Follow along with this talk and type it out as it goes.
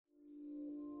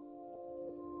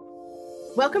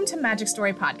Welcome to Magic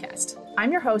Story Podcast.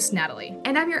 I'm your host, Natalie.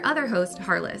 And I'm your other host,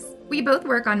 Harless. We both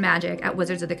work on magic at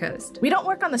Wizards of the Coast. We don't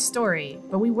work on the story,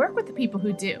 but we work with the people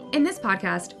who do. In this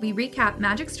podcast, we recap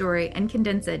Magic Story and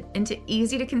condense it into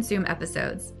easy-to-consume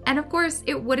episodes. And of course,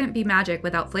 it wouldn't be magic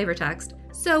without flavor text,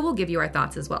 so we'll give you our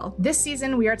thoughts as well. This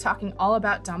season, we are talking all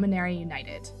about Dominaria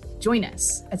United. Join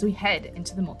us as we head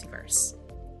into the multiverse.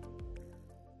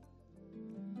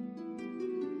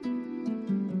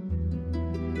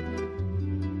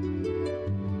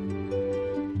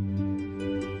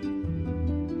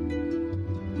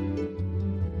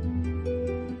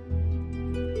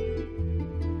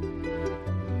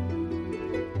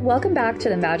 Welcome back to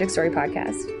the Magic Story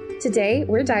Podcast. Today,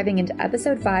 we're diving into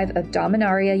episode 5 of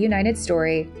Dominaria United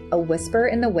Story, A Whisper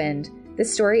in the Wind.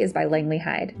 This story is by Langley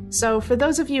Hyde. So for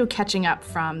those of you catching up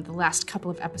from the last couple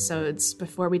of episodes,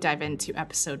 before we dive into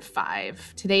episode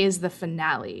 5, today is the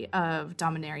finale of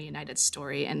Dominaria United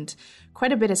Story, and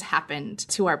quite a bit has happened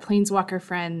to our Planeswalker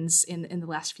friends in the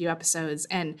last few episodes,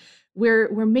 and we're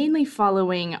mainly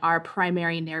following our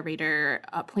primary narrator,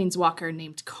 a Planeswalker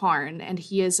named Karn, and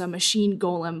he is a machine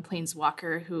golem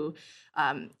Planeswalker who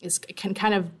can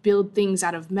kind of build things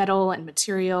out of metal and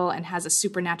material and has a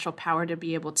supernatural power to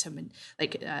be able to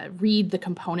read the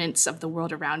components of the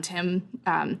world around him.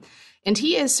 And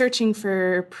he is searching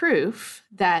for proof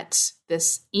that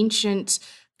this ancient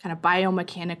kind of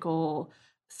biomechanical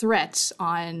threat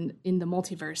in the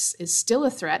multiverse is still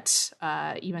a threat,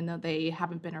 even though they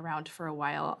haven't been around for a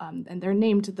while. And they're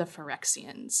named the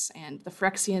Phyrexians. And the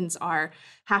Phyrexians are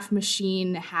half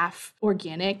machine, half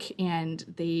organic, and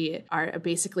they are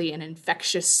basically an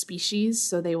infectious species.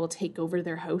 So they will take over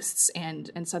their hosts, and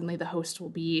suddenly the host will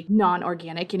be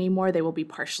non-organic anymore. They will be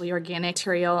partially organic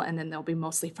material, and then they'll be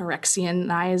mostly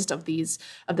Phyrexianized of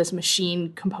this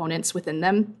machine components within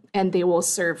them, and they will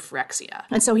serve Phyrexia.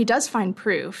 And so he does find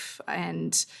proof,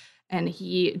 and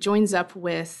he joins up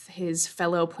with his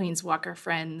fellow Planeswalker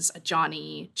friends,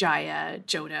 Ajani, Jaya,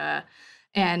 Joda,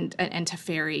 and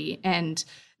Teferi, and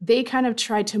they kind of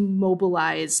try to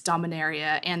mobilize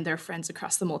Dominaria and their friends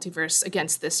across the multiverse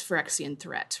against this Phyrexian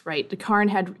threat, right? The Karn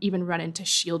had even run into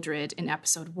Sheoldred in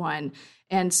episode 1,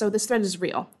 and so this threat is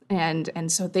real, and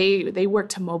so they work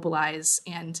to mobilize,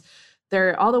 and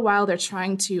all the while they're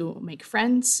trying to make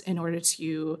friends in order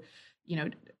to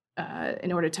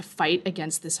fight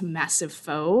against this massive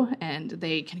foe, and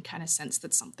they can kind of sense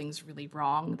that something's really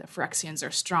wrong. The Phyrexians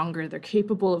are stronger, they're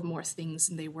capable of more things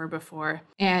than they were before,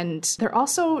 and they're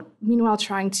also, meanwhile,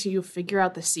 trying to figure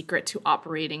out the secret to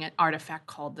operating an artifact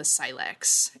called the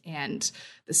Silex. And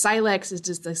the Silex is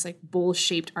just this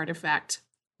bowl-shaped artifact,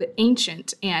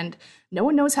 ancient, and no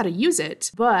one knows how to use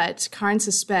it, but Karn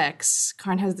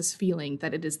has this feeling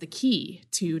that it is the key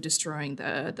to destroying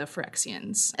the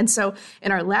Phyrexians. And so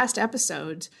in our last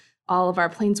episode, all of our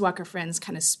Planeswalker friends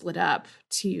kind of split up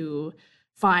to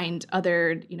find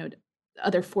other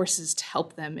forces to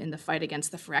help them in the fight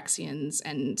against the Phyrexians,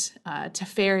 and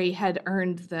Teferi had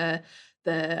earned the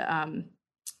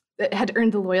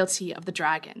loyalty of the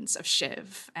dragons of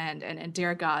Shiv, and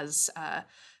Daragaz,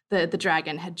 the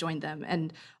dragon, had joined them,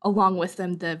 and along with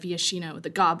them, the Viashino, the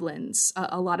goblins,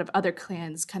 a lot of other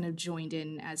clans kind of joined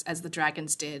in as the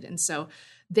dragons did, and so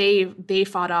they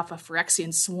fought off a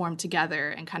Phyrexian swarm together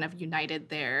and kind of united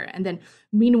there. And then,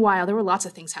 meanwhile, there were lots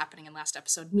of things happening in last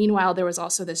episode. Meanwhile, there was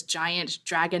also this giant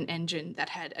dragon engine that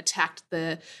had attacked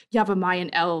the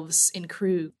Yavamayan elves in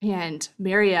Krug, and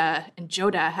Maria and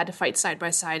Joda had to fight side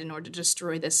by side in order to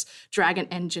destroy this dragon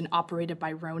engine operated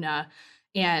by Rona,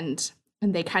 and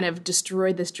they kind of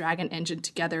destroyed this dragon engine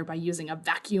together by using a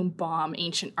vacuum bomb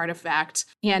ancient artifact.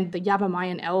 And the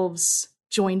Yavamayan elves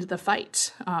joined the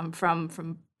fight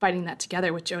from fighting that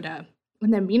together with Joda.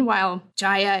 And then meanwhile,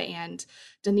 Jaya and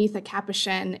Danitha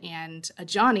Capuchin and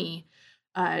Ajani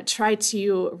try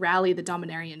to rally the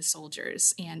Dominarian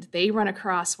soldiers. And they run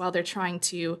across, while they're trying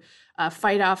to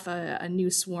fight off a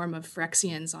new swarm of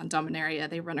Phyrexians on Dominaria,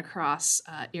 they run across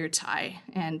Irtai.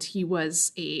 And he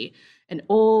was an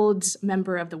old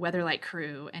member of the Weatherlight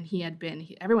crew, and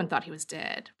everyone thought he was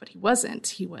dead, but he wasn't.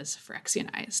 He was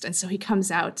Phyrexianized. And so he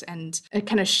comes out, and it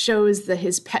kind of shows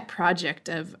his pet project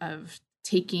of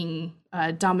taking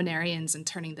Dominarians and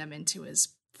turning them into his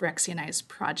Phyrexianized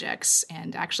projects,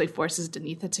 and actually forces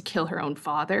Danitha to kill her own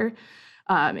father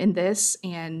in this.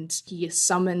 And he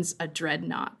summons a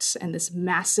dreadnought, and this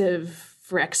massive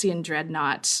Phyrexian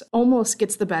dreadnought almost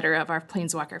gets the better of our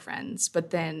Planeswalker friends, but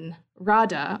then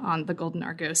Rada on the Golden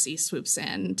Argosy swoops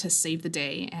in to save the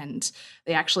day, and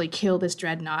they actually kill this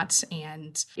dreadnought,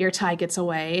 and Irtai gets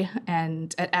away,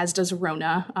 and as does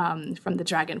Rona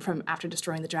from after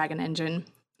destroying the dragon engine.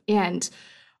 And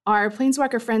our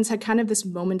Planeswalker friends had kind of this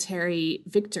momentary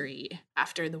victory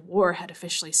after the war had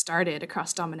officially started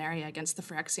across Dominaria against the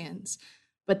Phyrexians.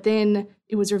 But then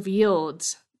it was revealed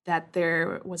that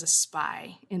there was a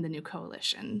spy in the new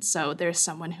coalition. So there's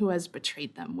someone who has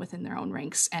betrayed them within their own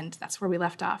ranks, and that's where we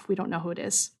left off. We don't know who it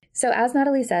is. So as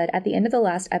Natalie said, at the end of the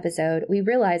last episode, we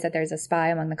realized that there's a spy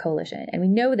among the coalition. And we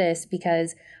know this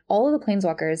because all of the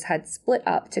Planeswalkers had split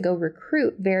up to go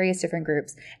recruit various different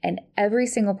groups. And every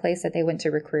single place that they went to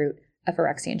recruit, a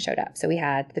Phyrexian showed up. So we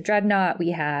had the Dreadnought,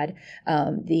 we had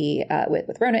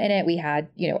with Rona in it, we had,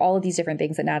 all of these different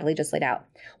things that Natalie just laid out.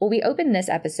 Well, we opened this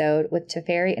episode with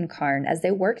Teferi and Karn as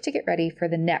they work to get ready for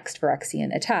the next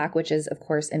Phyrexian attack, which is, of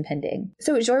course, impending.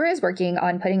 So Jorah is working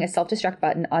on putting a self-destruct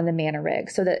button on the mana rig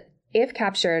so that if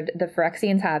captured, the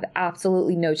Phyrexians have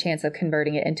absolutely no chance of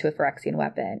converting it into a Phyrexian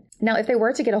weapon. Now, if they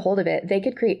were to get a hold of it, they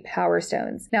could create power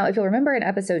stones. Now, if you'll remember in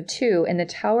episode 2, in the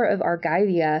Tower of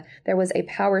Argivia, there was a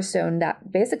power stone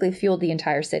that basically fueled the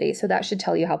entire city. So that should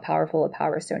tell you how powerful a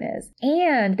power stone is.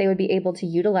 And they would be able to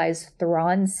utilize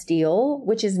Thrawn steel,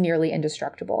 which is nearly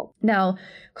indestructible. Now,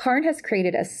 Karn has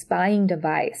created a spying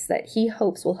device that he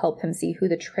hopes will help him see who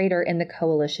the traitor in the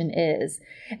coalition is.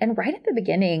 And right at the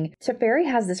beginning, Teferi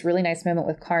has this really nice moment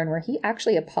with Karn where he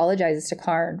actually apologizes to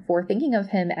Karn for thinking of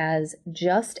him as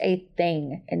just a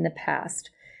thing in the past.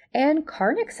 And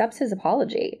Karn accepts his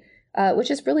apology, which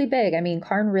is really big. I mean,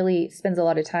 Karn really spends a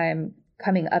lot of time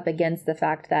coming up against the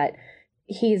fact that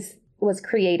was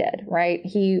created, right?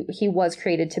 He was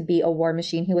created to be a war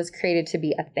machine. He was created to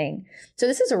be a thing. So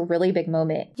this is a really big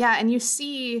moment. Yeah, and you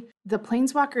see the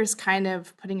Planeswalkers kind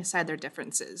of putting aside their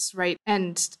differences, right?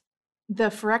 And the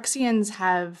Phyrexians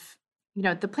have,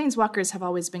 the Planeswalkers have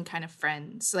always been kind of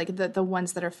friends, like the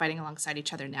ones that are fighting alongside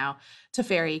each other now.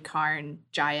 Teferi, Karn,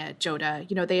 Jaya,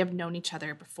 Joda, they have known each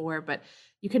other before, but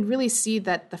you can really see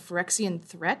that the Phyrexian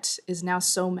threat is now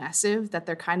so massive that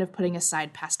they're kind of putting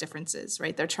aside past differences,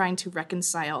 right? They're trying to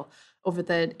reconcile over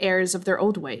the errors of their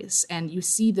old ways. And you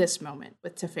see this moment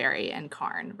with Teferi and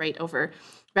Karn, right? Over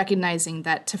recognizing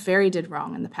that Teferi did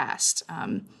wrong in the past.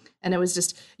 And it was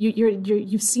just,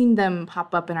 you've seen them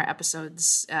pop up in our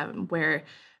episodes where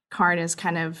Karn is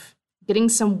kind of getting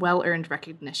some well-earned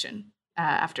recognition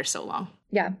after so long.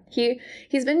 Yeah,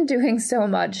 he's been doing so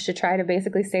much to try to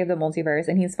basically save the multiverse,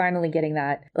 and he's finally getting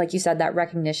that, like you said, that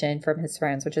recognition from his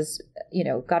friends, which is,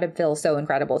 got to feel so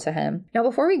incredible to him. Now,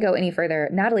 before we go any further,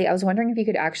 Natalie, I was wondering if you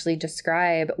could actually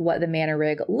describe what the mana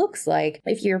rig looks like.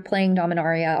 If you're playing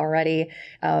Dominaria already,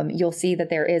 you'll see that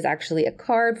there is actually a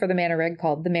card for the mana rig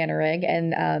called the mana rig.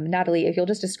 And Natalie, if you'll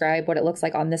just describe what it looks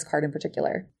like on this card in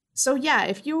particular. So yeah,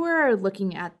 if you were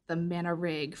looking at the mana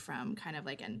rig from kind of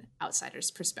like an outsider's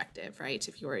perspective, right?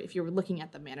 If you were looking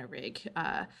at the mana rig,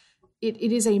 it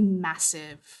is a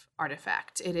massive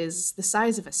artifact. It is the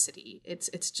size of a city.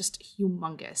 It's just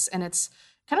humongous, and it's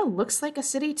kind of looks like a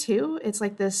city too. It's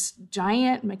like this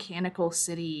giant mechanical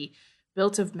city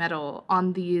built of metal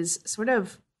on these sort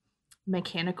of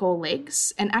mechanical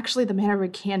legs, and actually the mana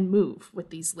rig can move with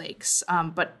these legs,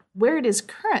 but where it is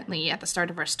currently at the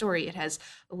start of our story, it has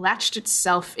latched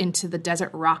itself into the desert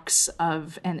rocks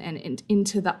of and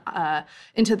into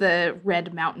the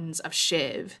red mountains of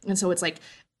Shiv, and so it's like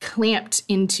clamped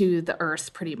into the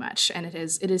earth pretty much, and it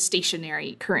is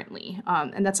stationary currently,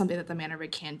 and that's something that the mana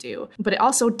rig can do. But it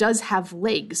also does have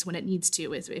legs when it needs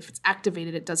to. If it's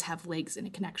activated, it does have legs and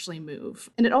it can actually move,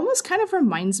 and it almost kind of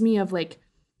reminds me of like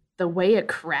the way a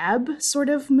crab sort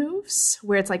of moves,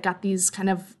 where it's like got these kind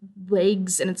of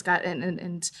legs and it's got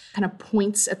and kind of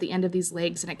points at the end of these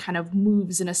legs, and it kind of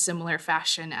moves in a similar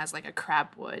fashion as like a crab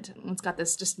would. And it's got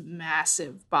this just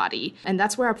massive body. And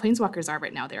that's where our Planeswalkers are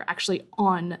right now. They're actually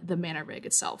on the mana rig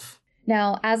itself.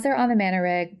 Now, as they're on the mana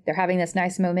rig, they're having this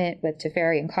nice moment with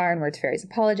Teferi and Karn where Teferi's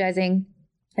apologizing,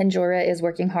 and Jorah is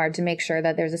working hard to make sure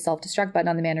that there's a self-destruct button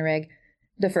on the mana rig.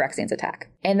 The Phyrexians attack.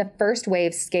 And the first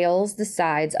wave scales the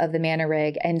sides of the mana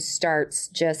rig and starts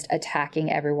just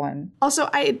attacking everyone. Also,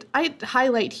 I'd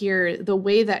highlight here the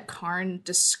way that Karn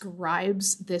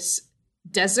describes this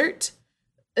desert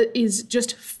is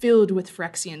just filled with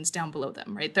Phyrexians down below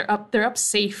them, right? They're up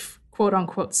safe, quote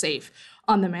unquote safe,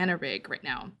 on the mana rig right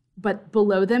now. But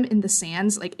below them in the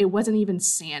sands, like it wasn't even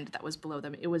sand that was below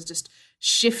them. It was just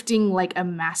shifting like a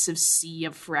massive sea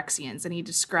of Phyrexians. And he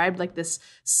described like this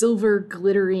silver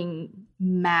glittering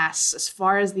mass as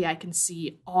far as the eye can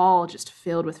see, all just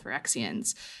filled with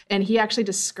Phyrexians. And he actually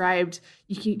described,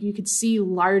 you could see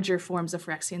larger forms of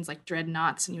Phyrexians like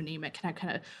dreadnoughts and you name it, kind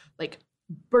of like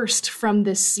burst from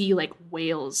this sea like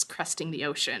whales cresting the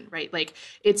ocean, right? Like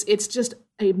it's just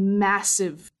a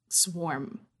massive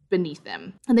swarm beneath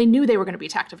them. And they knew they were going to be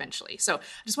attacked eventually. So I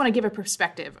just want to give a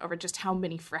perspective over just how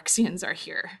many Phyrexians are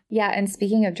here. Yeah, and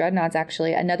speaking of dreadnoughts,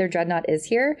 actually, another dreadnought is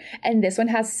here. And this one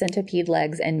has centipede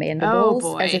legs and mandibles,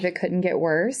 as if it couldn't get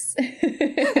worse.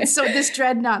 So this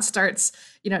dreadnought starts,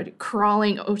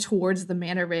 crawling towards the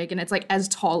mana rig, and it's like as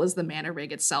tall as the mana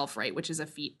rig itself, right? Which is a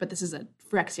feat. But this is a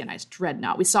Phyrexianized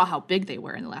dreadnought. We saw how big they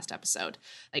were in the last episode,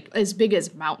 like as big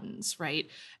as mountains, right?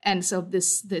 And so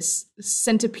this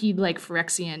centipede-like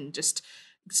Phyrexian just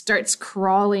starts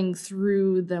crawling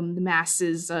through the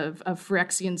masses of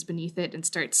Phyrexians beneath it and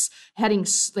starts heading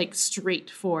like straight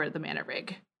for the mana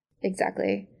rig.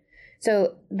 Exactly.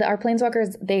 So our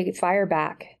planeswalkers, they fire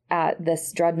back at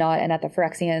this dreadnought and at the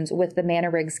Phyrexians with the mana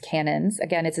rig's cannons.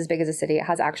 Again, it's as big as a city. It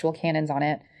has actual cannons on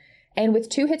it. And with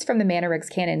 2 hits from the mana rig's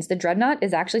cannons, the dreadnought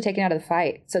is actually taken out of the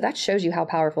fight. So that shows you how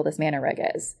powerful this mana rig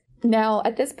is. Now,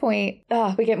 at this point,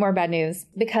 we get more bad news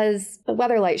because the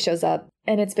Weatherlight shows up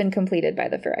and it's been completed by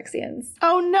the Phyrexians.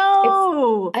 Oh,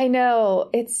 no! I know.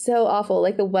 It's so awful.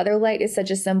 Like, the Weatherlight is such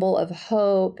a symbol of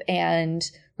hope and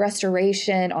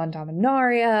restoration on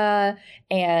Dominaria,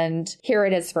 and here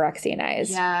it is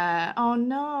Phyrexianized. Yeah. Oh,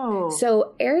 no.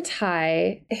 So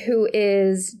Ertai, who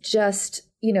is just...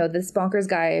 this bonkers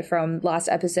guy from last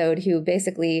episode who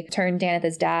basically turned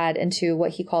Danitha's dad into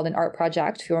what he called an art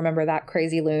project, if you remember that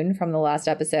crazy loon from the last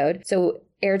episode. So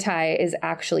Ertai is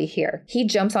actually here. He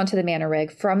jumps onto the mana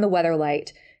rig from the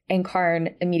Weatherlight, and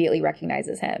Karn immediately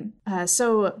recognizes him.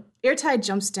 So Ertai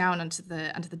jumps down onto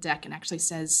the deck and actually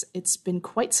says, "It's been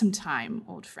quite some time,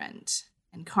 old friend."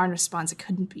 And Karn responds, "It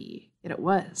couldn't be. Yet it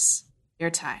was.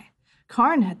 Ertai."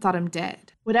 Karn had thought him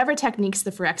dead. Whatever techniques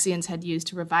the Phyrexians had used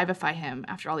to revivify him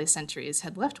after all these centuries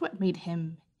had left what made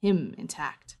him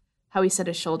intact. How he set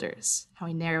his shoulders, how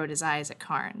he narrowed his eyes at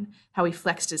Karn, how he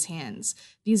flexed his hands.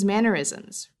 These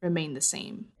mannerisms remain the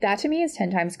same. That to me is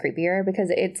 10 times creepier because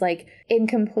it's like in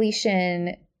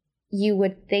completion, you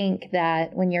would think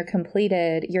that when you're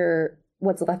completed,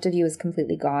 what's left of you is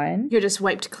completely gone. You're just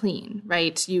wiped clean,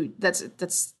 right?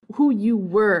 That's who you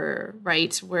were,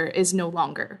 right? Where is no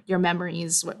longer. Your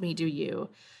memories, what made you.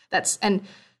 That's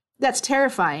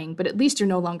terrifying, but at least you're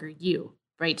no longer you,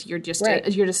 right? You're just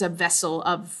a vessel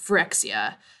of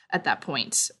Phyrexia at that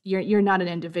point. You're not an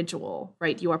individual,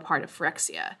 right? You are part of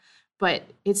Phyrexia. But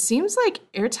it seems like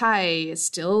Ertai is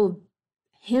still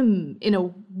him in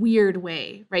a weird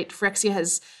way, right? Phyrexia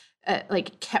has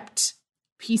kept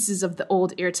pieces of the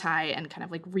old Ertai and kind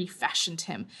of like refashioned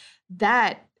him.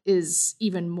 That is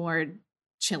even more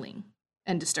chilling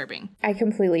and disturbing. I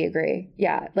completely agree.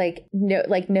 Yeah.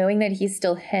 Knowing that he's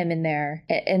still him in there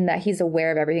and that he's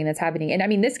aware of everything that's happening. And I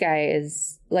mean, this guy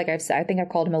is, like I've said, I think I've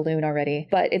called him a loon already,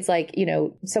 but it's like,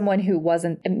 someone who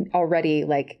wasn't already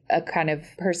like a kind of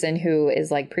person who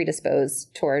is like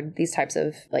predisposed toward these types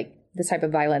of like this type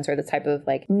of violence or this type of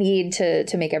like need to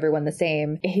make everyone the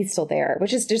same. He's still there,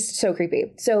 which is just so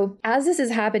creepy. So as this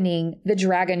is happening, the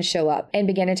dragons show up and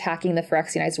begin attacking the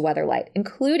Phyrexianized Weatherlight,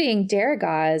 including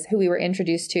Daragaz, who we were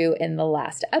introduced to in the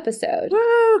last episode.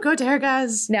 Woo! Go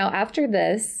Daragaz! Now after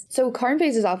this, so Karn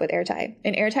faces off with Ertai,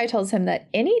 and Ertai tells him that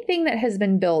anything that has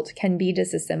been built can be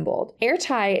disassembled.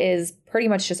 Ertai is pretty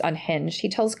much just unhinged. He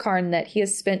tells Karn that he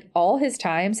has spent all his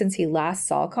time since he last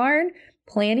saw Karn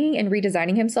planning and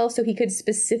redesigning himself so he could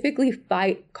specifically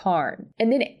fight Karn.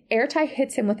 And then Ertai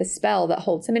hits him with a spell that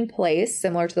holds him in place,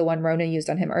 similar to the one Rona used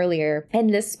on him earlier.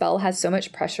 And this spell has so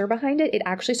much pressure behind it, it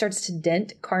actually starts to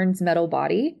dent Karn's metal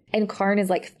body. And Karn is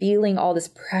like feeling all this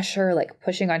pressure like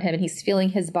pushing on him, and he's feeling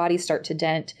his body start to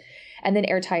dent. And then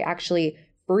Ertai actually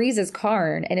freezes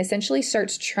Karn and essentially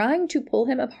starts trying to pull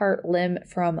him apart limb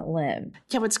from limb.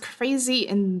 Yeah, what's crazy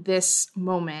in this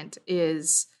moment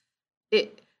is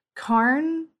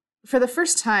Karn, for the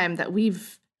first time that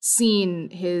we've seen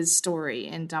his story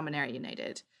in Dominaria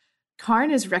United, Karn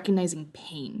is recognizing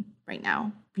pain right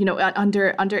now.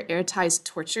 Under Ertai's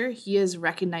torture, he is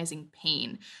recognizing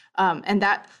pain. And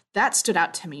that stood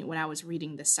out to me when I was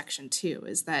reading this section too,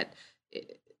 is that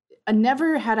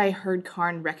never had I heard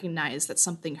Karn recognize that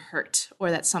something hurt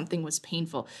or that something was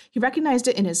painful. He recognized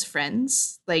it in his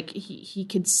friends. Like he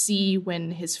could see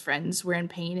when his friends were in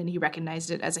pain and he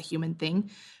recognized it as a human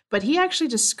thing. But he actually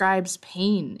describes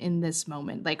pain in this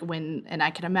moment, like and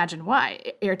I can imagine why.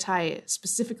 Ertai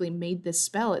specifically made this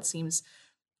spell, it seems,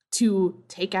 to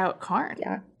take out Karn.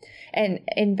 Yeah. And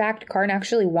in fact, Karn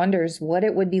actually wonders what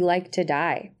it would be like to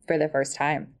die for the first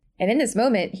time. And in this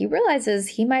moment, he realizes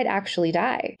he might actually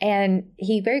die. And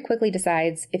he very quickly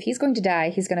decides if he's going to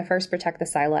die, he's going to first protect the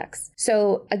Silex.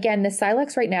 So again, the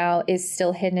Silex right now is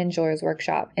still hidden in Jorah's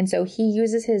workshop. And so he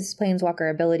uses his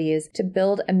Planeswalker abilities to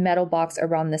build a metal box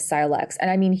around the Silex. And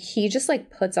I mean, he just like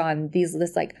puts on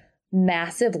this like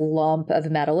massive lump of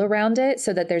metal around it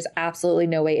so that there's absolutely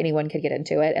no way anyone could get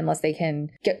into it unless they can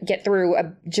get through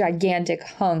a gigantic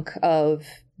hunk of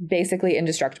basically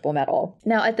indestructible metal.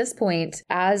 Now, at this point,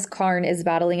 as Karn is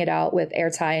battling it out with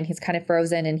Ertai and he's kind of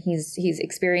frozen and he's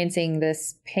experiencing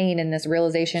this pain and this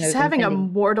realization. He's having a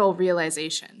mortal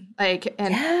realization.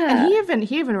 And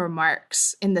he even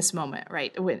remarks in this moment,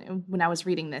 right? When I was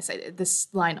reading this, this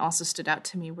line also stood out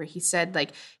to me where he said,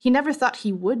 like, he never thought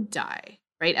he would die.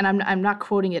 Right. And I'm not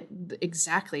quoting it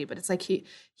exactly, but it's like he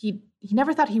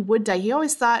never thought he would die. He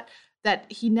always thought that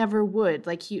he never would.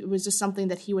 Like, it was just something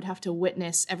that he would have to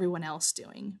witness everyone else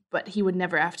doing, but he would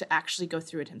never have to actually go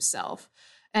through it himself.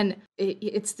 And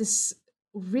it's this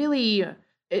really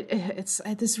it's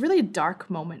this really dark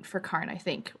moment for Karn, I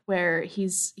think, where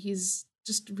he's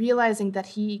just realizing that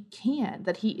he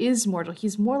is mortal.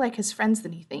 He's more like his friends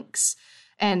than he thinks.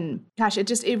 And gosh,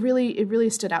 it really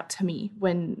stood out to me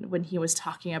when he was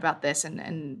talking about this,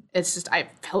 and it's just, I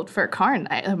felt for Karn.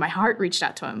 My heart reached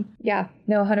out to him. Yeah,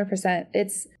 no, 100%.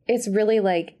 It's really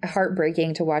like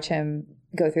heartbreaking to watch him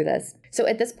go through this. So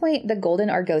at this point, the Golden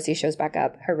Argosy shows back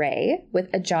up, hooray,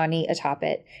 with Ajani atop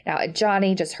it. Now,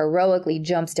 Ajani just heroically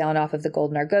jumps down off of the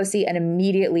Golden Argosy and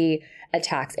immediately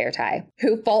attacks Ertai,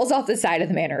 who falls off the side of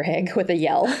the mana rig with a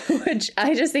yell, which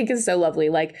I just think is so lovely.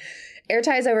 Like,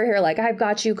 Ertai's over here like, I've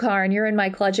got you, Karn, you're in my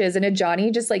clutches. And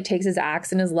Ajani just like takes his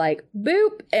axe and is like,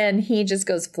 boop, and he just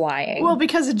goes flying. Well,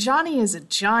 because Ajani is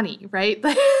Ajani, right?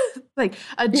 Like,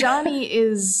 Ajani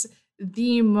is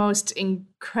the most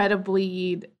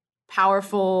incredibly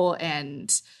powerful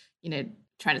and,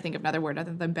 trying to think of another word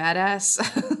other than badass.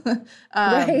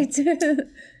 Right.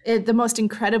 The most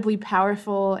incredibly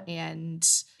powerful and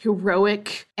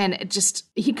heroic. And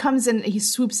he comes in, he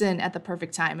swoops in at the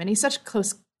perfect time. And he's such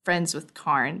close friends with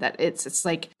Karn that it's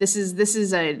like this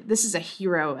is a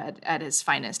hero at his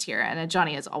finest here, and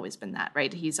Ajani has always been that,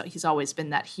 right? He's always been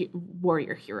that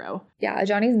warrior hero. Yeah,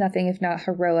 Ajani's nothing if not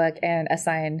heroic and a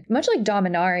sign, much like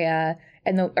Dominaria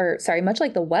much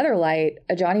like the Weatherlight.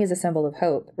 Ajani is a symbol of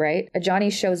hope, right?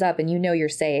 Ajani shows up and you're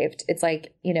saved. It's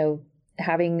like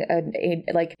having and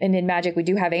in magic we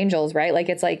do have angels, right? Like,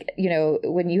 it's like,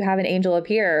 when you have an angel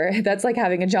appear, that's like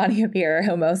having a Johnny appear,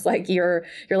 almost like you're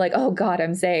like, oh God,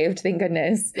 I'm saved, thank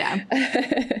goodness. Yeah.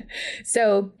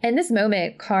 So in this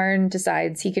moment, Karn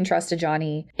decides he can trust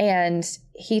Ajani, and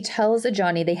he tells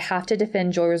Ajani they have to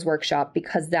defend Jorah's workshop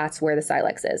because that's where the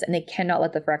Silex is, and they cannot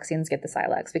let the Phyrexians get the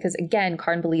Silex because, again,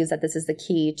 Karn believes that this is the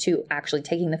key to actually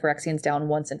taking the Phyrexians down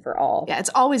once and for all. Yeah, it's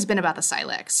always been about the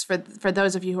Silex. For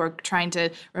those of you who are trying to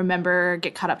remember,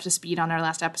 get caught up to speed on our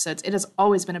last episodes, it has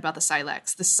always been about the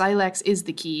Silex. The Silex is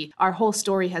the key. Our whole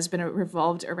story has been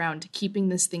revolved around keeping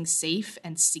this thing safe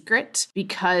and secret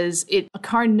because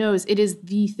Karn knows it is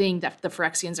the thing that the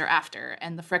Phyrexians are after,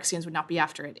 and the Phyrexians would not be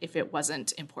after it if it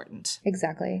wasn't important.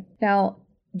 Exactly. Now,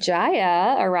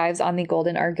 Jaya arrives on the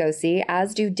Golden Argosy,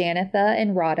 as do Danitha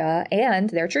and Radha and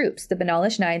their troops, the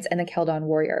Benalish Knights and the Keldon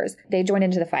warriors. They join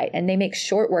into the fight, and they make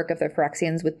short work of the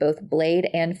Phyrexians with both blade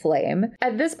and flame.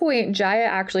 At this point, Jaya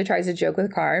actually tries to joke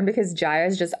with Karn because Jaya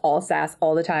is just all sass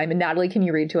all the time. And Natalie, can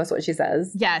you read to us what she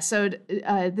says? Yeah, so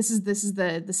this is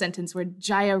the sentence where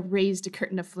Jaya raised a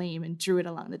curtain of flame and drew it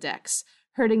along the decks,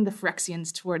 herding the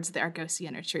Phyrexians towards the Argosy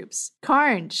and her troops.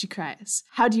 Karn, she cries,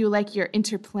 how do you like your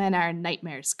interplanar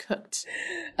nightmares cooked?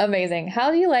 Amazing.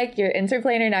 How do you like your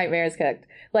interplanar nightmares cooked?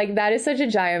 Like, that is such a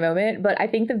Jaya moment, but I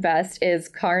think the best is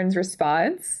Karn's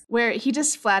response, where he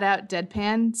just flat out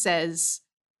deadpan says,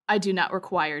 I do not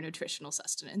require nutritional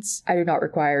sustenance. I do not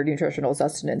require nutritional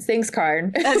sustenance. Thanks,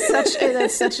 Karn.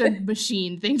 That's such a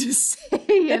machine thing to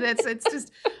say. And it's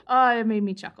just, it made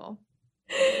me chuckle.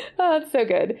 Oh, that's so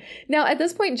good. Now, at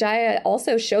this point, Jaya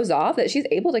also shows off that she's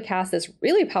able to cast this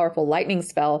really powerful lightning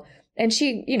spell. And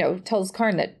she, tells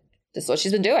Karn that this is what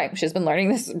she's been doing. She's been learning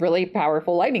this really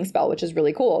powerful lightning spell, which is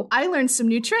really cool. I learned some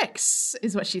new tricks,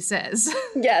 is what she says.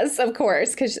 Yes, of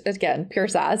course. Because, again, pure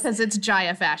sass. Because it's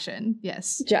Jaya fashion.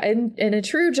 Yes. In a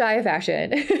true Jaya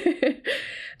fashion.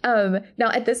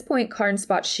 Now, at this point, Karn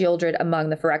spots Sheoldred among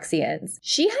the Phyrexians.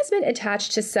 She has been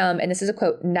attached to some, and this is a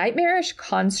quote, nightmarish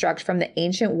construct from the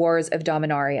ancient wars of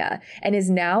Dominaria, and is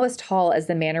now as tall as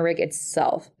the Mana Rig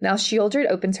itself. Now, Sheoldred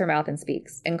opens her mouth and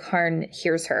speaks, and Karn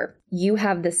hears her. You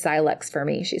have the Silex for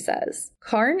me, she says.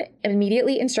 Karn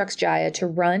immediately instructs Jaya to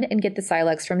run and get the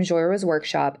Silex from Joyra's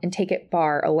workshop and take it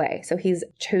far away. So he's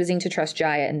choosing to trust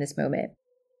Jaya in this moment.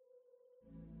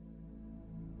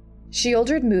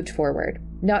 Sheoldred moved forward,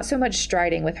 not so much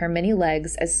striding with her many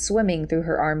legs as swimming through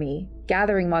her army,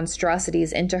 gathering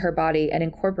monstrosities into her body and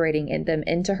incorporating them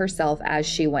into herself as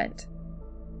she went.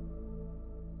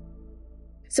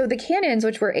 So the cannons,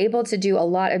 which were able to do a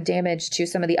lot of damage to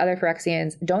some of the other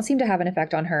Phyrexians, don't seem to have an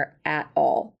effect on her at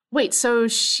all. Wait, so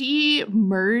she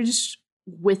merged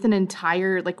with the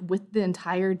entire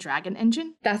dragon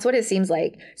engine? That's what it seems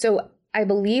like. So I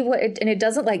believe and it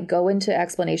doesn't go into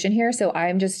explanation here, so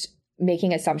I'm just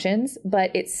making assumptions, but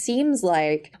it seems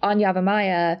like on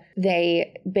Yavimaya,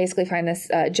 they basically find this,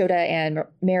 Jodah and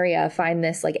Maria find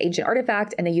this ancient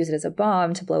artifact and they use it as a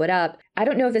bomb to blow it up. I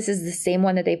don't know if this is the same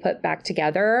one that they put back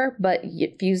together, but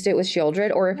fused it with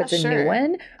Sheoldred, or if it's a new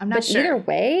one. I'm not sure. Either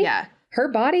way, yeah. Her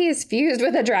body is fused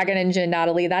with a dragon engine,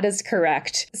 Natalie. That is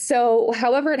correct. So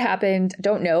however it happened,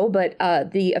 don't know, but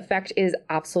the effect is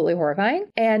absolutely horrifying.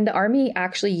 And the army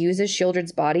actually uses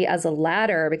Sheoldred's body as a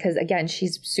ladder because, again,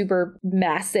 she's super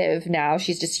massive now.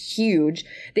 She's just huge.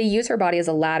 They use her body as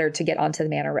a ladder to get onto the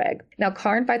Mana Rig. Now,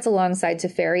 Karn fights alongside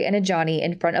Teferi and Ajani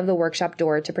in front of the workshop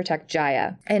door to protect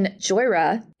Jaya. And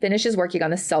Joyra finishes working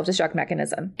on the self-destruct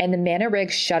mechanism. And the Mana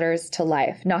Rig shudders to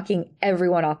life, knocking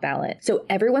everyone off balance. So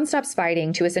everyone stops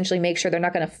fighting to essentially make sure they're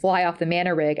not going to fly off the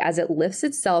Mana Rig as it lifts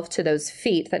itself to those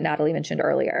feet that Natalie mentioned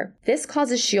earlier. This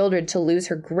causes Sheoldred to lose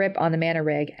her grip on the Mana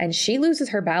Rig, and she loses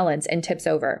her balance and tips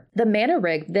over. The Mana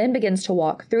Rig then begins to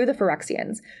walk through the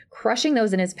Phyrexians, crushing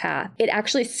those in his path. It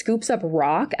actually scoops up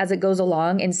rock as it goes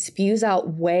along and spews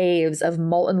out waves of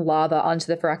molten lava onto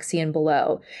the Phyrexian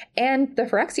below. And the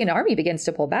Phyrexian army begins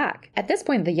to pull back. At this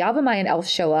point, the Yavimaya elves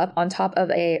show up on top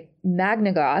of a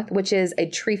Magnagoth, which is a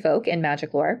tree folk in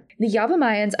magic lore. The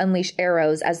Yavimayans unleash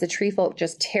arrows as the tree folk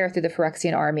just tear through the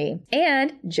Phyrexian army.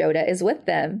 And Jodah is with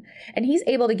them. And he's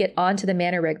able to get onto the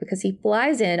Mana Rig because he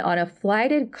flies in on a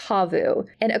flighted Kavu.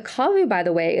 And a Kavu, by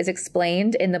the way, is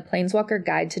explained in the Planeswalker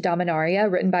Guide to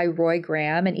Dominaria, written by Roy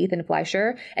Graham and Ethan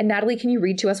Fleischer. And Natalie, can you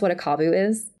read to us what a Kavu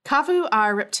is? Kavu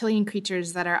are reptilian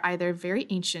creatures that are either very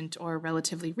ancient or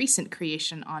relatively recent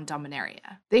creation on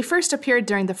Dominaria. They first appeared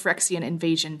during the Phyrexian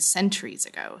invasion centuries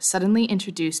ago, suddenly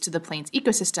introduced to the plane's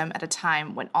ecosystem at a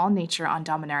time when all nature on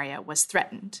Dominaria was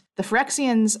threatened. The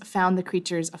Phyrexians found the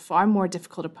creatures a far more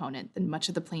difficult opponent than much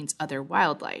of the plane's other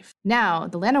wildlife. Now,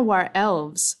 the Llanowar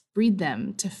elves breed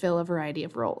them to fill a variety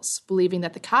of roles, believing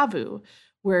that the Kavu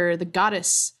were the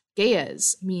goddess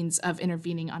Gaia's means of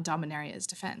intervening on Dominaria's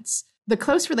defense. The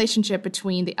close relationship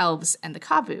between the elves and the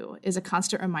Kavu is a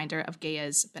constant reminder of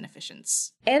Gaia's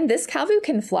beneficence. And this Kavu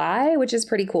can fly, which is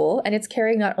pretty cool, and it's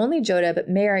carrying not only Jodah, but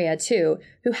Maria too,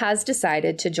 who has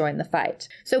decided to join the fight.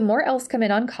 So more elves come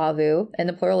in on Kavu, and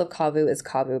the plural of Kavu is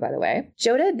Kavu, by the way.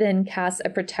 Jodah then casts a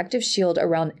protective shield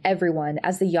around everyone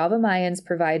as the Yavimayans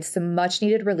provide some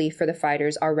much-needed relief for the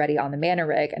fighters already on the Mana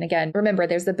Rig. And again, remember,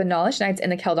 there's the Benalish Knights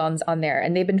and the Keldons on there,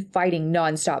 and they've been fighting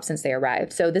non-stop since they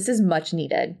arrived, so this is much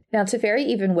needed. Now, Teferi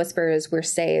even whispers, "We're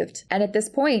saved." And at this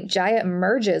point, Jaya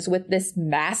emerges with this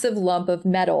massive lump of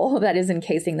metal that is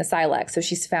encasing the Silex, so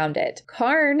she's found it.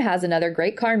 Karn has another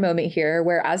great Karn moment here,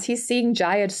 where as he's seeing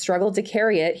Jaya struggle to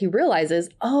carry it, he realizes,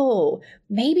 oh,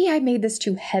 maybe I made this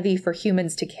too heavy for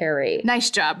humans to carry. Nice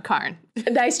job, Karn.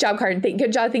 Nice job, Karn.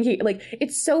 Good job thinking.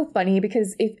 It's so funny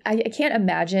because if I can't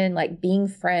imagine being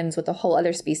friends with a whole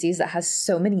other species that has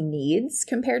so many needs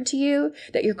compared to you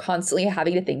that you're constantly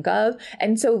having to think of.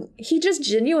 And so he just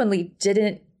genuinely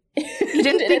didn't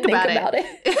think about it.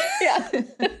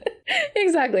 Yeah.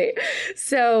 Exactly.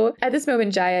 So at this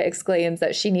moment, Jaya exclaims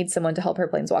that she needs someone to help her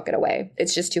planeswalk it away.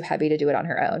 It's just too heavy to do it on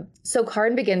her own. So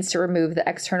Karn begins to remove the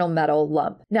external metal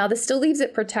lump. Now, this still leaves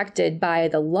it protected by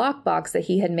the lockbox that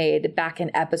he had made back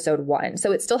in episode 1.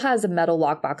 So it still has a metal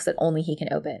lockbox that only he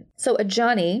can open. So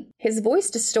Ajani, his voice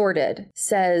distorted,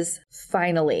 says,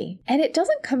 "Finally." And it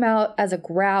doesn't come out as a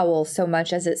growl so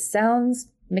much as it sounds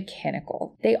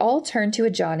mechanical. They all turn to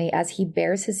Ajani as he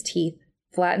bares his teeth,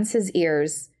 flattens his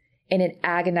ears, in an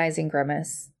agonizing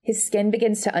grimace. His skin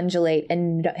begins to undulate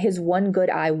and his one good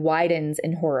eye widens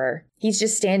in horror. He's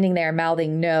just standing there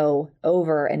mouthing no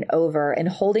over and over and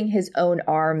holding his own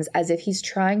arms as if he's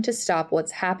trying to stop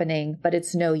what's happening, but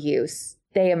it's no use.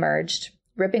 They emerged,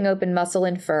 ripping open muscle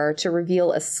and fur to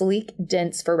reveal a sleek,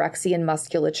 dense Phyrexian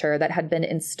musculature that had been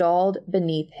installed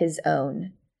beneath his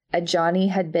own. A Johnny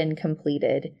had been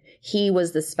completed. He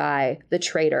was the spy, the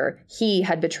traitor. He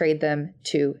had betrayed them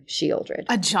to Sheoldred.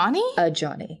 A Johnny? A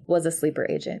Johnny was a sleeper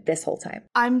agent this whole time.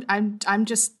 I'm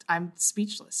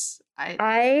speechless.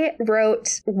 I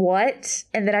wrote what,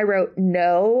 and then I wrote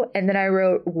no, and then I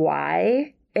wrote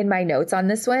why in my notes on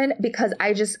this one, because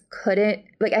I just couldn't,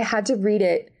 like, I had to read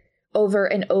it over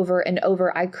and over and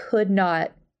over. I could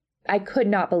not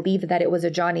believe that it was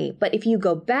a Johnny. But if you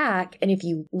go back and if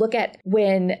you look at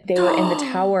when they were in the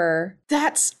tower.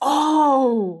 That's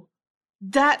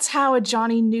how a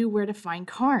Johnny knew where to find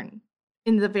Karn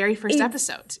in the very first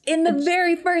episode. In the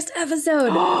very first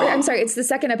episode. I'm sorry, it's the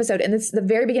second episode. And it's the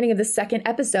very beginning of the second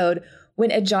episode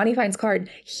when a Johnny finds Karn.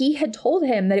 He had told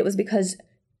him that it was because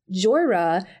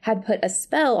Jorah had put a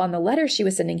spell on the letter she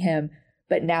was sending him.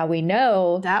 But now we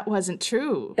know that wasn't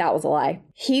true. That was a lie.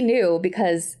 He knew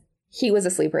because he was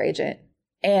a sleeper agent.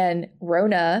 And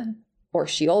Rona, or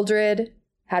Sheoldred,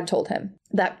 had told him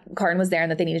that Karn was there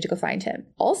and that they needed to go find him.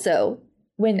 Also,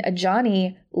 when a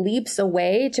Johnny leaps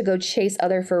away to go chase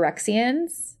other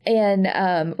Phyrexians, and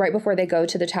right before they go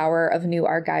to the Tower of New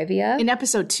Argivia. In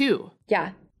episode 2.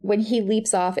 Yeah. When he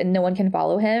leaps off and no one can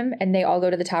follow him and they all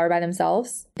go to the tower by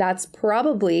themselves, that's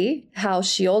probably how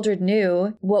Sheoldred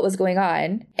knew what was going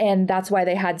on. And that's why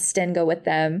they had Sten go with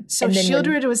them. So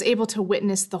Sheoldred was able to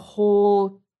witness the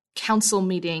whole council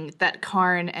meeting that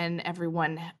Karn and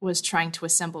everyone was trying to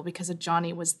assemble because a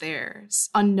Johnny was there,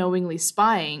 unknowingly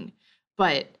spying.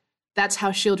 But that's how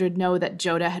Sheoldred knew that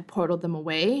Jodah had portaled them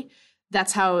away.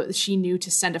 That's how she knew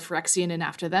to send a Phyrexian in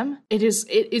after them.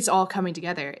 It's all coming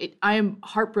together. I am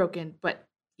heartbroken, but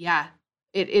yeah,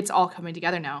 it's all coming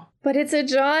together now. But it's a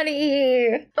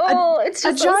Johnny. Oh, it's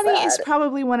just a Johnny so is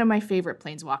probably one of my favorite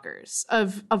planeswalkers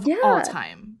of all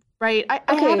time. Right?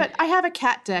 I have a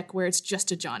cat deck where it's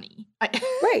just a Johnny.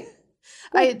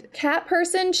 Right. Cat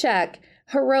person, check.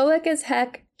 Heroic as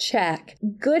heck, check.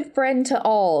 Good friend to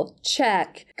all,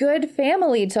 check. Good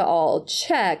family to all,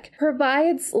 check.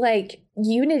 Provides like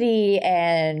unity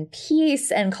and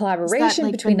peace and collaboration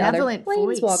like, between other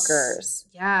planeswalkers.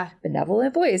 Yeah.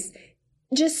 Benevolent voice.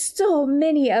 Just so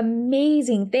many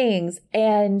amazing things.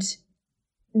 And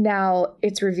now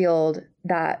it's revealed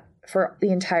that for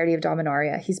the entirety of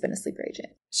Dominaria, he's been a sleeper agent.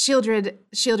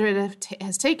 Sheoldred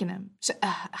has taken him.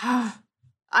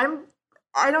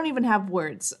 I don't even have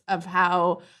words of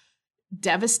how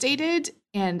devastated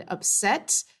and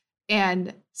upset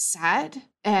and sad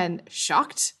and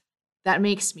shocked that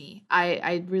makes me.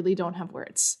 I really don't have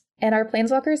words. And our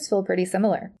planeswalkers feel pretty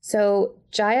similar. So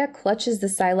Jaya clutches the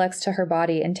Silex to her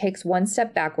body and takes one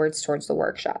step backwards towards the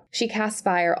workshop. She casts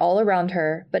fire all around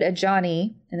her, but a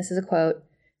Johnny, and this is a quote,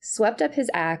 swept up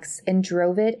his axe and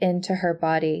drove it into her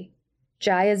body.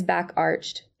 Jaya's back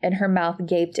arched and her mouth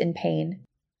gaped in pain.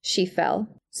 She fell.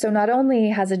 So not only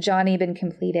has a Johnny been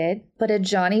completed, but a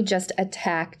Johnny just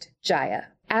attacked Jaya.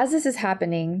 As this is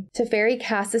happening, Teferi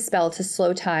casts a spell to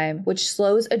slow time, which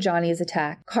slows a Johnny's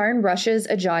attack. Karn rushes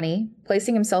a Johnny,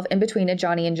 placing himself in between a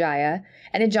Johnny and Jaya,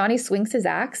 and a Johnny swings his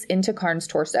axe into Karn's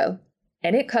torso.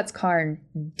 And it cuts Karn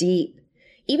deep.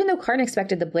 Even though Karn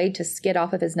expected the blade to skid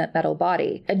off of his metal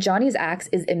body, a Johnny's axe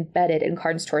is embedded in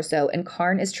Karn's torso, and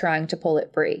Karn is trying to pull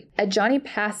it free. A Johnny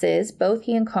passes both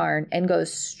he and Karn and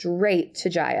goes straight to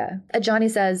Jaya. A Johnny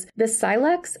says, "The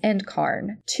Silex and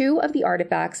Karn, two of the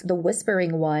artifacts the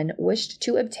Whispering One wished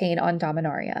to obtain on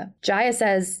Dominaria." Jaya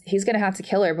says he's going to have to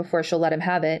kill her before she'll let him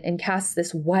have it, and casts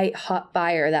this white hot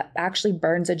fire that actually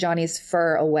burns a Johnny's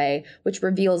fur away, which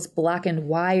reveals blackened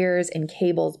wires and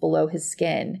cables below his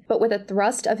skin. But with a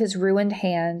thrust of his ruined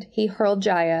hand, he hurled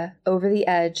Jaya over the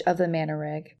edge of the mana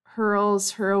rig.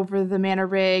 Hurls her over the mana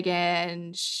rig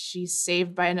and she's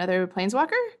saved by another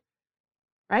planeswalker?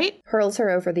 Right? Hurls her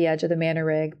over the edge of the mana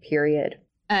rig, period.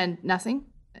 And nothing?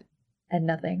 And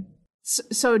nothing.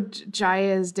 So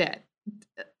Jaya is dead.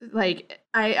 Like,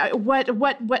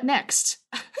 what next?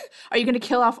 Are you going to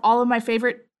kill off all of my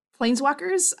favorite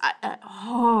planeswalkers?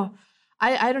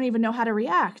 I don't even know how to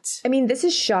react. I mean, this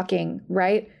is shocking,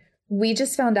 right? We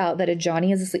just found out that a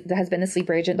Johnny has been a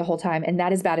sleeper agent the whole time, and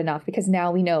that is bad enough because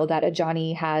now we know that a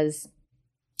Johnny has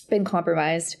been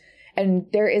compromised, and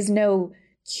there is no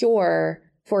cure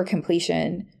for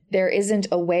completion. There isn't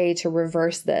a way to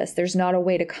reverse this. There's not a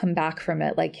way to come back from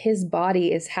it. Like, his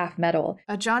body is half metal.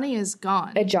 A Johnny is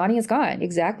gone. A Johnny is gone,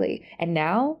 exactly. And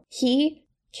now he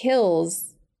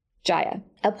kills Jaya,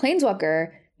 a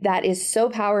planeswalker that is so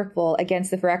powerful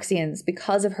against the Phyrexians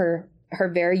because of her her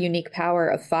very unique power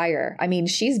of fire. I mean,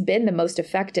 she's been the most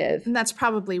effective. And that's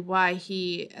probably why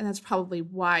he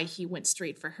went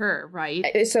straight for her, right?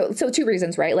 So two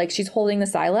reasons, right? Like, she's holding the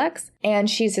Silex and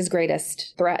she's his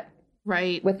greatest threat.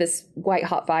 Right. With this white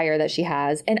hot fire that she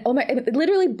has. And oh my, it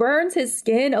literally burns his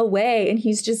skin away. And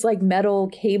he's just like metal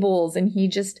cables, and he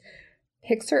just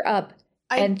picks her up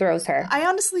and throws her. I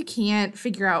honestly can't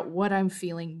figure out what I'm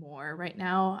feeling more right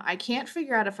now. I can't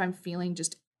figure out if I'm feeling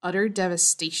just utter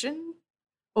devastation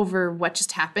over what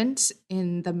just happened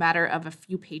in the matter of a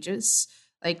few pages.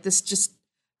 Like, this just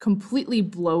completely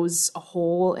blows a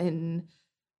hole in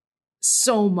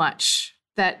so much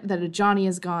that Ajani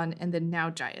is gone and then now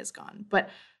Jaya is gone. But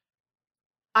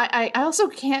I also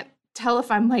can't tell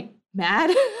if I'm like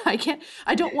mad.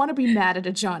 I don't want to be mad at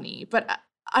Ajani, but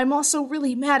I'm also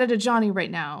really mad at Ajani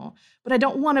right now, but I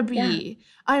don't want to be. Yeah.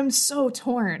 I'm so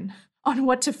torn on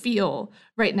what to feel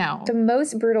right now. The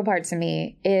most brutal part to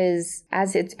me is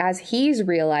as he's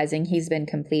realizing he's been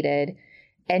completed,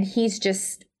 and he's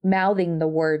just mouthing the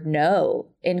word no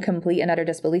in complete and utter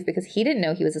disbelief, because he didn't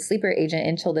know he was a sleeper agent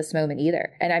until this moment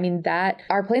either. And I mean, that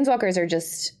our planeswalkers are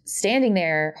just standing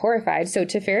there horrified. So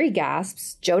Teferi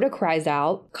gasps, Jodah cries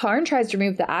out, Karn tries to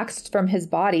remove the axe from his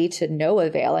body to no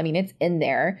avail. I mean, it's in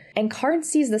there. And Karn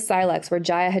sees the Silex where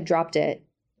Jaya had dropped it.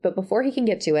 But before he can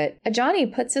get to it,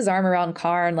 Ajani puts his arm around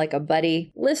Karn like a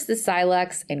buddy, lifts the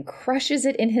Silex, and crushes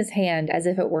it in his hand as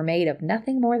if it were made of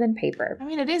nothing more than paper. I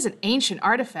mean, it is an ancient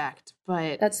artifact,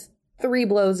 but... That's 3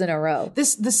 blows in a row. The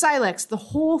Silex, the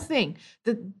whole thing,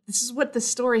 this is what the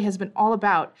story has been all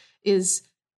about, is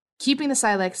keeping the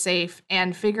Silex safe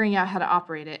and figuring out how to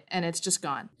operate it, and it's just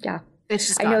gone. Yeah. It's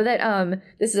just gone. I know that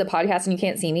this is a podcast and you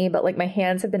can't see me, but like my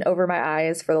hands have been over my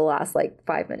eyes for the last like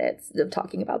 5 minutes of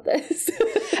talking about this.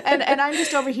 and I'm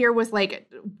just over here with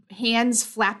like hands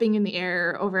flapping in the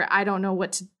air over I don't know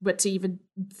what to even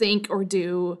think or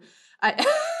do.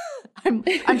 I'm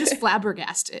just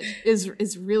flabbergasted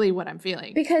is really what I'm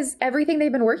feeling. Because everything they've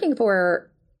been working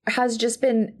for has just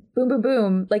been boom, boom,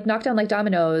 boom, like knocked down like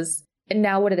dominoes. And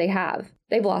now what do they have?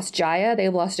 They've lost Jaya,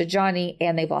 they've lost Ajani,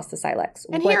 and they've lost the Silex.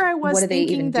 And here I was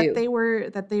thinking that they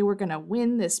were going to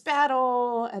win this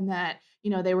battle, and that,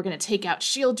 you know, they were going to take out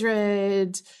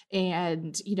Sheoldred,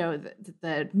 and, you know,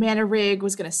 the mana rig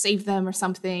was going to save them or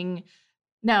something.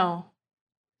 No.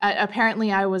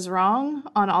 Apparently I was wrong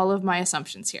on all of my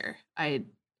assumptions here. I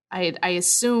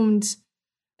assumed...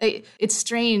 It's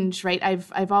strange, right?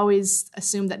 I've always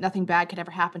assumed that nothing bad could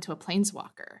ever happen to a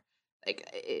planeswalker. Like,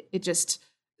 it just,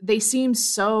 they seem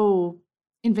so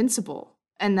invincible,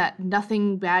 and that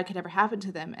nothing bad could ever happen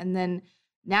to them. And then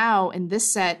now in this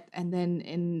set, and then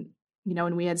in, you know,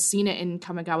 and we had seen it in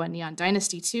Kamigawa Neon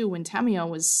Dynasty too, when Tamiyo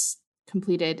was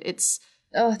completed,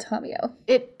 Tamiyo.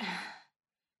 It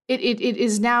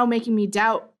is now making me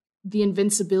doubt the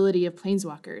invincibility of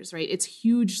planeswalkers, right? It's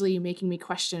hugely making me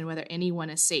question whether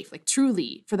anyone is safe. Like,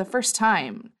 truly, for the first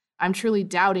time, I'm truly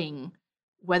doubting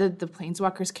whether the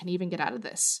planeswalkers can even get out of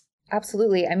this.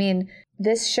 Absolutely. I mean,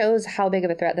 this shows how big of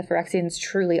a threat the Phyrexians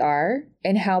truly are,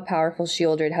 and how powerful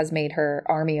Sheoldred has made her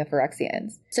army of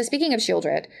Phyrexians. So speaking of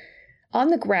Sheoldred, on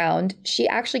the ground, she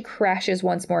actually crashes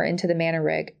once more into the mana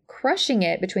rig, crushing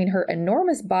it between her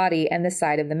enormous body and the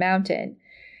side of the mountain.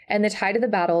 And the tide of the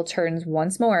battle turns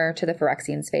once more to the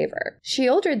Phyrexians' favor.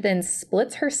 Sheoldred then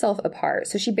splits herself apart,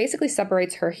 so she basically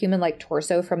separates her human-like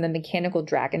torso from the mechanical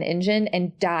dragon engine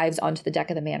and dives onto the deck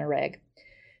of the mana rig.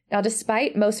 Now,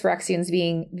 despite most Phyrexians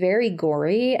being very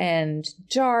gory and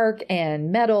dark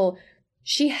and metal,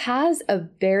 she has a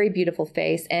very beautiful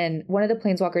face, and one of the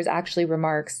planeswalkers actually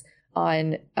remarks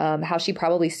on how she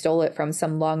probably stole it from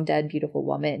some long-dead beautiful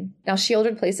woman. Now,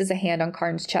 Sheoldred places a hand on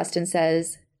Karn's chest and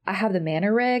says, I have the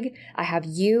mana rig, I have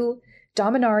you.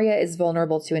 Dominaria is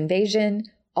vulnerable to invasion.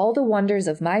 All the wonders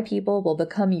of my people will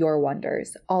become your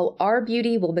wonders. All our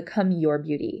beauty will become your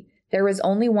beauty. There is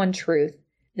only one truth.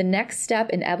 The next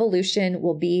step in evolution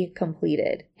will be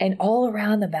completed. And all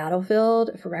around the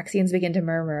battlefield, Phyrexians begin to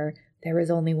murmur, there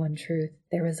is only one truth.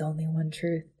 There is only one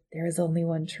truth. There is only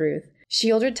one truth.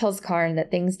 Sheoldred tells Karn that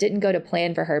things didn't go to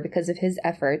plan for her because of his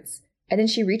efforts. And then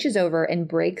she reaches over and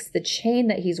breaks the chain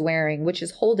that he's wearing, which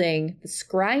is holding the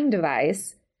scrying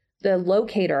device, the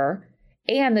locator,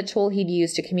 and the tool he'd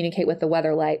used to communicate with the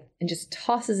Weatherlight, and just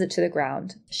tosses it to the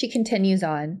ground. She continues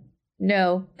on.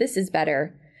 No, this is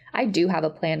better. I do have a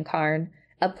plan, Karn.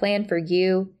 A plan for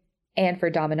you and for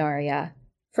Dominaria.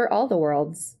 For all the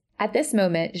worlds. At this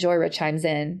moment, Joyra chimes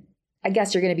in. I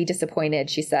guess you're going to be disappointed,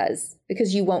 she says,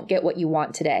 because you won't get what you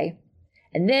want today.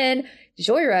 And then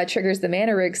Joyra triggers the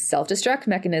mana rig's self-destruct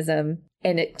mechanism,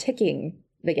 and ticking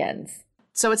begins.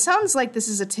 So it sounds like this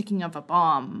is a ticking of a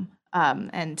bomb.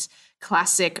 and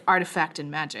classic artifact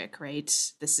and magic,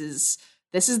 right? This is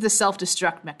the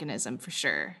self-destruct mechanism for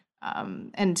sure.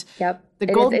 And yep, the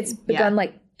gold, it's begun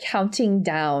like counting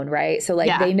down, right? So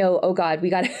like they know, oh God, we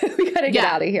gotta get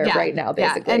out of here right now,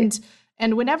 basically. Yeah.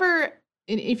 And whenever,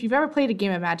 if you've ever played a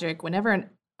game of Magic, whenever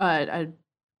a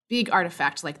big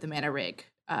artifact like the Mana Rig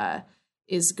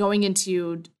is going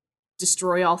into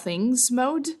destroy all things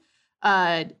mode,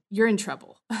 you're in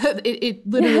trouble. It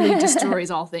literally destroys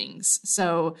all things.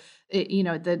 So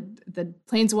the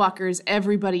Planeswalkers,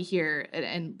 everybody here,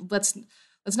 and let's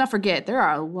not forget there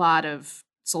are a lot of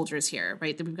soldiers here,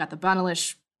 right? We've got the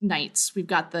Banalish Knights, we've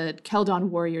got the Keldon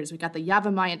Warriors, we've got the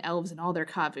Yavimaya Elves and all their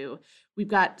Kavu. We've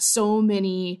got so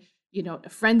many,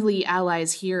 friendly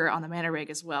allies here on the Mana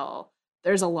Rig as well.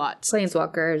 There's a lot.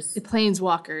 Planeswalkers. The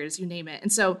Planeswalkers, you name it.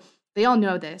 And so they all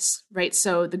know this, right?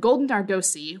 So the Golden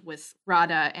Argosy with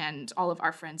Radha and all of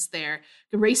our friends there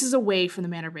races away from the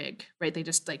Mana Rig, right? They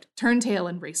just like turn tail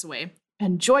and race away.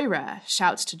 And Joyra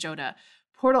shouts to Joda,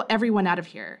 portal everyone out of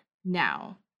here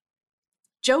now.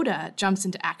 Joda jumps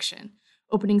into action,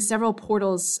 opening several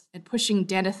portals and pushing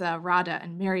Danitha, Radha,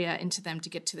 and Maria into them to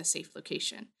get to the safe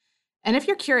location. And if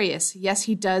you're curious, yes,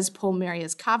 he does pull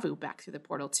Maria's Kavu back through the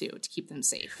portal too to keep them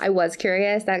safe. I was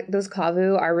curious. That those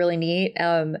Kavu are really neat.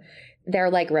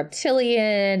 They're like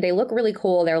reptilian. They look really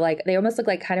cool. They almost look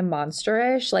like kind of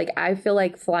monsterish. Like I feel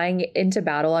like flying into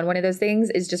battle on one of those things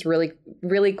is just really,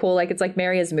 really cool. Like it's like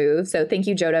Maria's move. So thank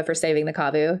you, Joda, for saving the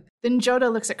Kavu. Then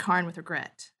Joda looks at Karn with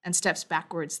regret and steps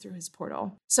backwards through his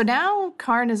portal. So now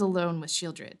Karn is alone with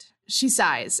Sheoldred. She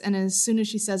sighs, and as soon as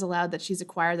she says aloud that she's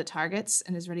acquired the targets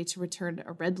and is ready to return,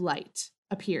 a red light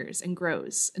appears and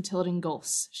grows until it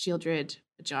engulfs Sheoldred,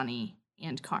 Ajani,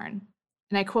 and Karn.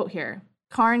 And I quote here,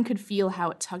 Karn could feel how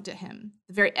it tugged at him,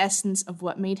 the very essence of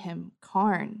what made him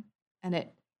Karn, and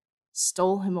it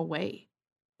stole him away,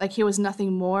 like he was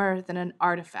nothing more than an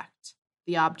artifact,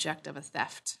 the object of a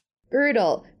theft.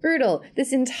 Brutal.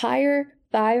 This entire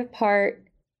 5-part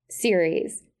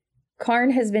series,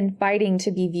 Karn has been fighting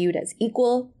to be viewed as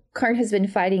equal. Karn has been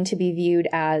fighting to be viewed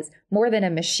as more than a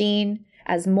machine,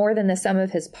 as more than the sum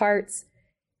of his parts.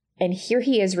 And here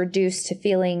he is reduced to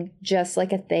feeling just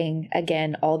like a thing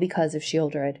again, all because of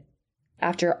Sheoldred.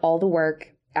 After all the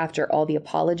work, after all the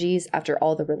apologies, after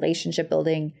all the relationship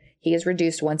building, he is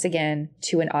reduced once again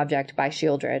to an object by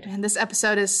Sheoldred. And this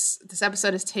episode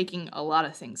is taking a lot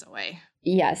of things away.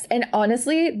 Yes. And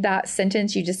honestly, that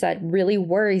sentence you just said really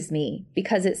worries me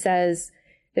because it says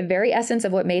the very essence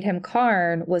of what made him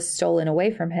Karn was stolen away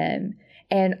from him.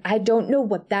 And I don't know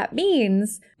what that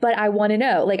means, but I want to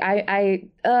know. Like,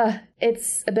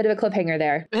 it's a bit of a cliffhanger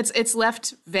there. It's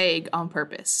left vague on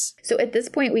purpose. So at this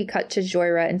point, we cut to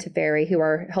Joyra and Teferi, who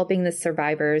are helping the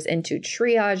survivors into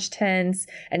triage tents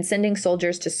and sending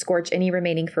soldiers to scorch any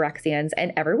remaining Phyrexians.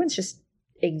 And everyone's just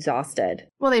exhausted.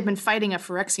 Well, they've been fighting a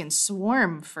Phyrexian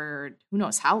swarm for who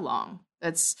knows how long.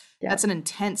 That's an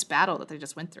intense battle that they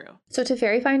just went through. So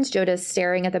Teferi finds Joda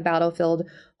staring at the battlefield,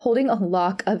 holding a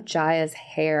lock of Jaya's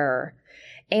hair,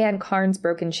 and Karn's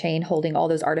broken chain holding all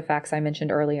those artifacts I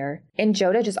mentioned earlier. And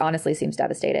Joda just honestly seems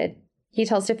devastated. He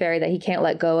tells Teferi that he can't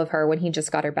let go of her when he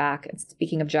just got her back. And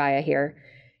speaking of Jaya here,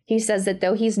 he says that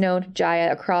though he's known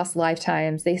Jaya across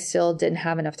lifetimes, they still didn't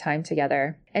have enough time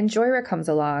together. And Joyra comes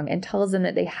along and tells them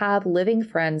that they have living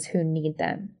friends who need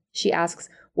them. She asks,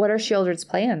 what are Sheoldred's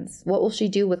plans? What will she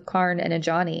do with Karn and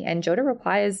Ajani? And Joda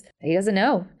replies he doesn't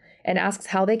know and asks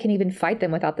how they can even fight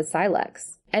them without the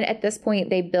Silex. And at this point,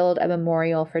 they build a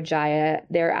memorial for Jaya.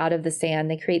 They're out of the sand.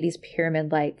 They create these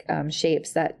pyramid-like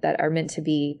shapes that are meant to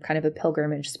be kind of a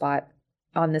pilgrimage spot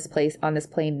on this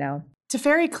plane now.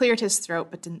 Teferi cleared his throat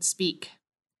but didn't speak.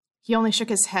 He only shook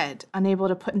his head, unable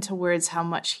to put into words how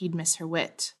much he'd miss her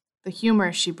wit, the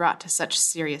humor she brought to such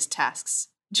serious tasks.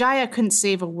 Jaya couldn't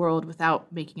save a world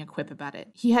without making a quip about it.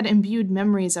 He had imbued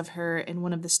memories of her in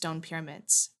one of the stone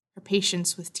pyramids, her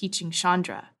patience with teaching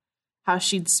Chandra, how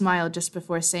she'd smiled just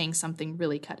before saying something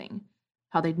really cutting,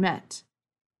 how they'd met.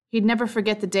 He'd never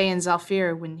forget the day in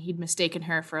Zalfir when he'd mistaken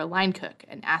her for a line cook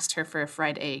and asked her for a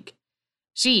fried egg.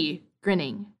 She,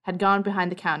 grinning, had gone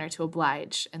behind the counter to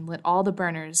oblige and lit all the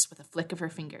burners with a flick of her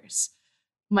fingers,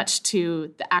 much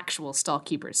to the actual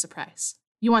stall-keeper's surprise.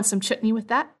 You want some chutney with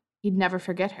that? He'd never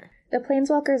forget her. The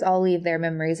Planeswalkers all leave their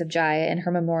memories of Jaya in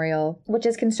her memorial, which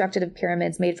is constructed of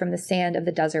pyramids made from the sand of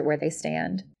the desert where they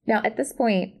stand. Now, at this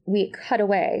point, we cut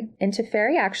away, and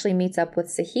Teferi actually meets up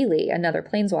with Saheeli, another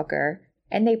Planeswalker,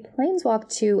 and they planeswalk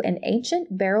to an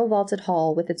ancient barrel-vaulted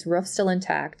hall with its roof still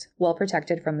intact, well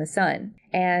protected from the sun.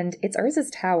 And it's Urza's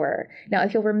tower. Now,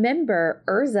 if you'll remember,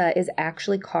 Urza is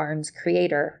actually Karn's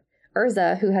creator.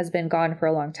 Urza, who has been gone for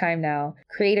a long time now,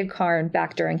 created Karn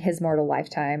back during his mortal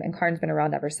lifetime, and Karn's been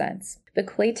around ever since. The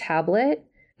clay tablet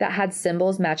that had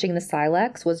symbols matching the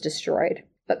Silex was destroyed,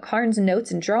 but Karn's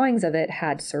notes and drawings of it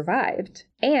had survived.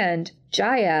 And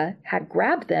Jaya had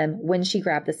grabbed them when she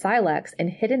grabbed the Silex and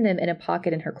hidden them in a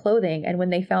pocket in her clothing, and when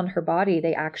they found her body,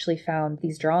 they actually found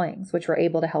these drawings, which were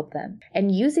able to help them.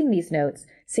 And using these notes,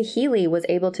 Saheeli was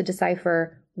able to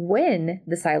decipher when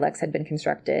the Silex had been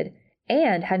constructed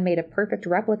and had made a perfect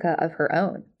replica of her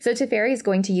own. So Teferi is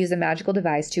going to use a magical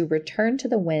device to return to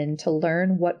the wind to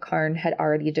learn what Karn had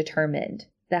already determined,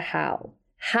 the how.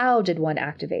 How did one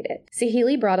activate it?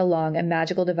 Saheeli brought along a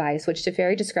magical device which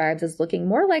Teferi describes as looking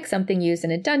more like something used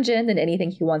in a dungeon than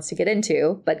anything he wants to get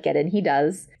into, but get in he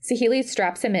does. Saheeli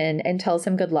straps him in and tells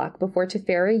him good luck before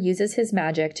Teferi uses his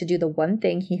magic to do the one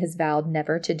thing he has vowed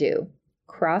never to do: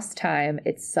 cross time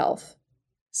itself.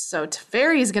 So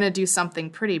Teferi is going to do something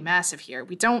pretty massive here.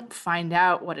 We don't find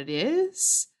out what it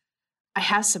is. I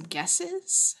have some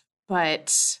guesses,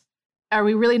 but are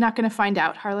we really not going to find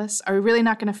out, Harless? Are we really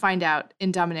not going to find out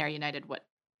in Dominaria United what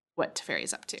Teferi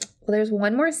is up to? Well, there's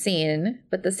one more scene,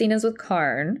 but the scene is with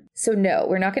Karn. So no,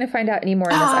 we're not going to find out any more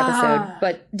in this episode.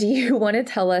 But do you want to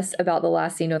tell us about the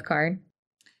last scene with Karn?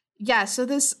 Yeah, so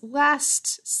this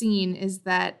last scene is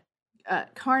that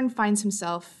Karn finds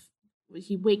himself,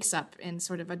 he wakes up in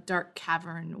sort of a dark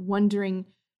cavern, wondering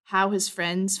how his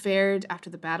friends fared after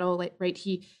the battle. Like, right,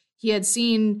 he had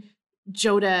seen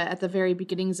Joda at the very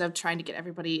beginnings of trying to get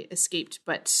everybody escaped,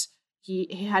 but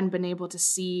he hadn't been able to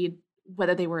see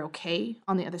whether they were okay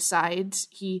on the other side.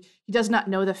 He does not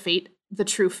know the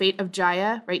true fate of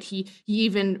Jaya, right? He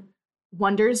even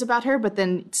wonders about her, but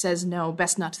then says, no,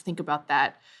 best not to think about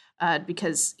that,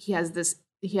 because he has this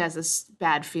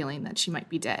bad feeling that she might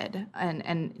be dead.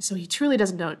 And so he truly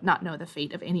doesn't not know the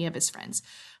fate of any of his friends.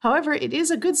 However, it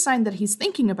is a good sign that he's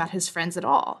thinking about his friends at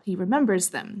all. He remembers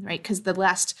them, right? Because the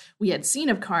last we had seen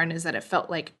of Karn is that it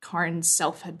felt like Karn's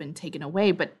self had been taken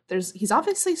away, but he's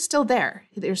obviously still there.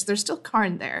 There's still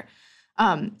Karn there.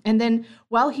 And then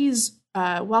while he's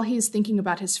thinking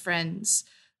about his friends,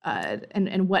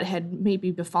 and what had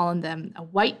maybe befallen them, a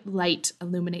white light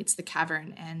illuminates the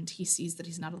cavern, and he sees that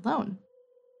he's not alone.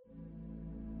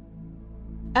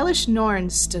 Elish Norn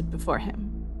stood before him,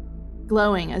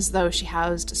 glowing as though she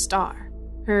housed a star.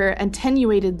 Her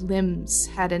attenuated limbs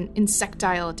had an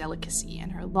insectile delicacy,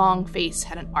 and her long face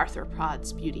had an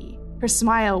arthropod's beauty. Her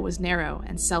smile was narrow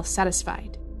and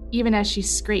self-satisfied, even as she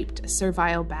scraped a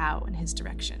servile bow in his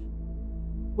direction.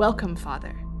 "Welcome,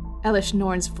 Father." Elish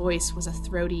Norn's voice was a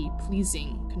throaty,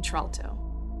 pleasing contralto.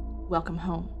 "Welcome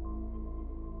home."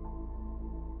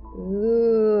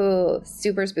 Ooh,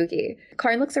 super spooky.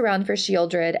 Karn looks around for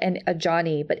Sheoldred and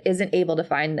Ajani, but isn't able to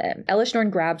find them. Elish Norn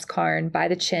grabs Karn by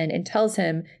the chin and tells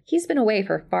him he's been away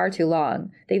for far too long.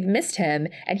 They've missed him,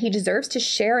 and he deserves to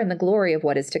share in the glory of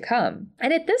what is to come.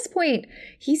 And at this point,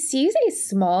 he sees a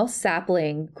small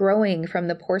sapling growing from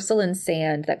the porcelain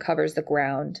sand that covers the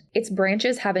ground. Its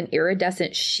branches have an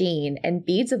iridescent sheen, and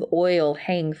beads of oil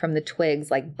hang from the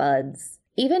twigs like buds.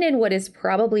 Even in what is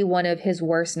probably one of his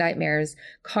worst nightmares,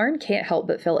 Karn can't help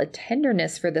but feel a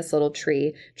tenderness for this little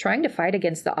tree, trying to fight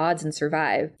against the odds and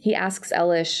survive. He asks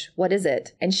Elish, "What is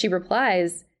it?" And she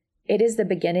replies, "It is the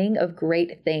beginning of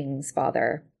great things,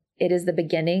 Father. It is the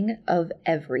beginning of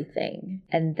everything."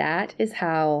 And that is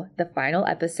how the final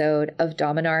episode of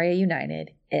Dominaria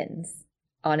United ends.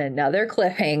 On another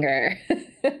cliffhanger.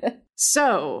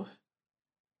 So,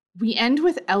 we end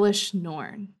with Elish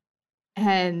Norn,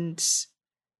 and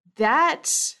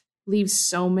that leaves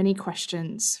so many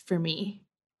questions for me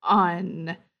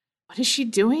on what is she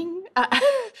doing?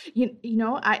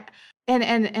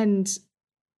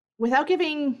 Without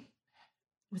getting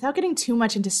too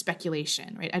much into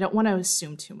speculation, right? I don't want to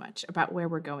assume too much about where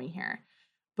we're going here,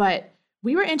 but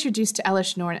we were introduced to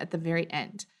Elish Norn at the very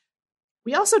end.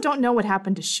 We also don't know what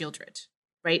happened to Sheoldred,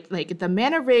 right? Like, the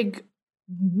mana rig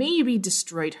maybe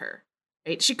destroyed her,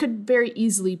 right? She could very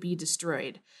easily be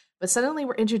destroyed. But suddenly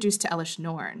we're introduced to Elish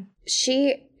Norn.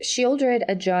 Sheoldred,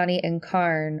 Ajani, and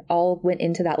Karn all went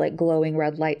into that like glowing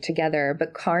red light together,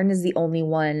 but Karn is the only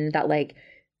one that like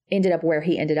ended up where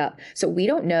he ended up. So we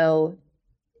don't know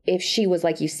if she was,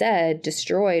 like you said,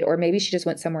 destroyed, or maybe she just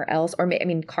went somewhere else. Or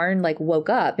Karn like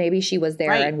woke up. Maybe she was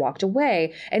there and walked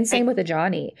away. And same with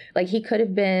Ajani. Like he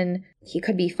could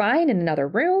be fine in another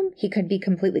room. He could be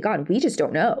completely gone. We just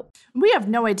don't know. We have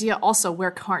no idea also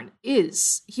where Karn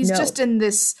is. He's just in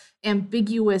this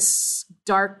ambiguous,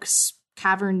 dark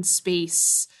cavern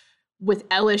space with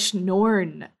Elish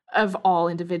Norn of all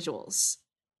individuals,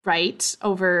 right?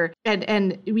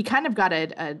 And we kind of got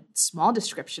a small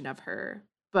description of her,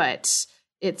 but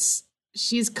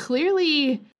she's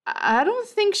clearly, I don't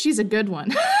think she's a good one.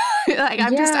 Like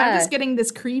I'm just getting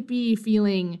this creepy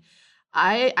feeling.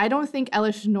 I don't think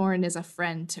Elish Norn is a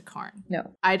friend to Karn.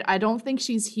 No. I don't think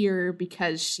she's here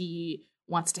because she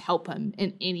wants to help him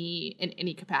in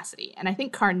any capacity. And I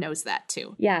think Karn knows that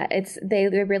too. Yeah, they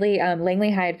really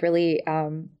Langley Hyde really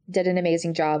did an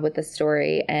amazing job with the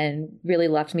story and really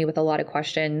left me with a lot of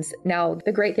questions. Now,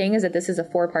 the great thing is that this is a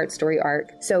 4-part story arc.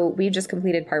 So we just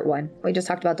completed part 1. We just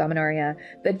talked about Dominaria,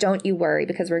 but don't you worry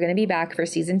because we're going to be back for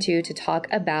season 2 to talk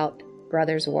about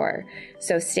Brothers War.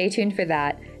 So stay tuned for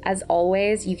that. As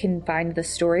always, you can find the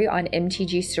story on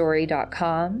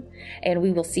mtgstory.com, and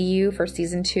we will see you for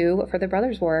season 2 for the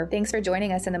Brothers War. Thanks for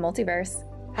joining us in the multiverse.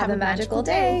 Have a magical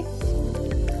day.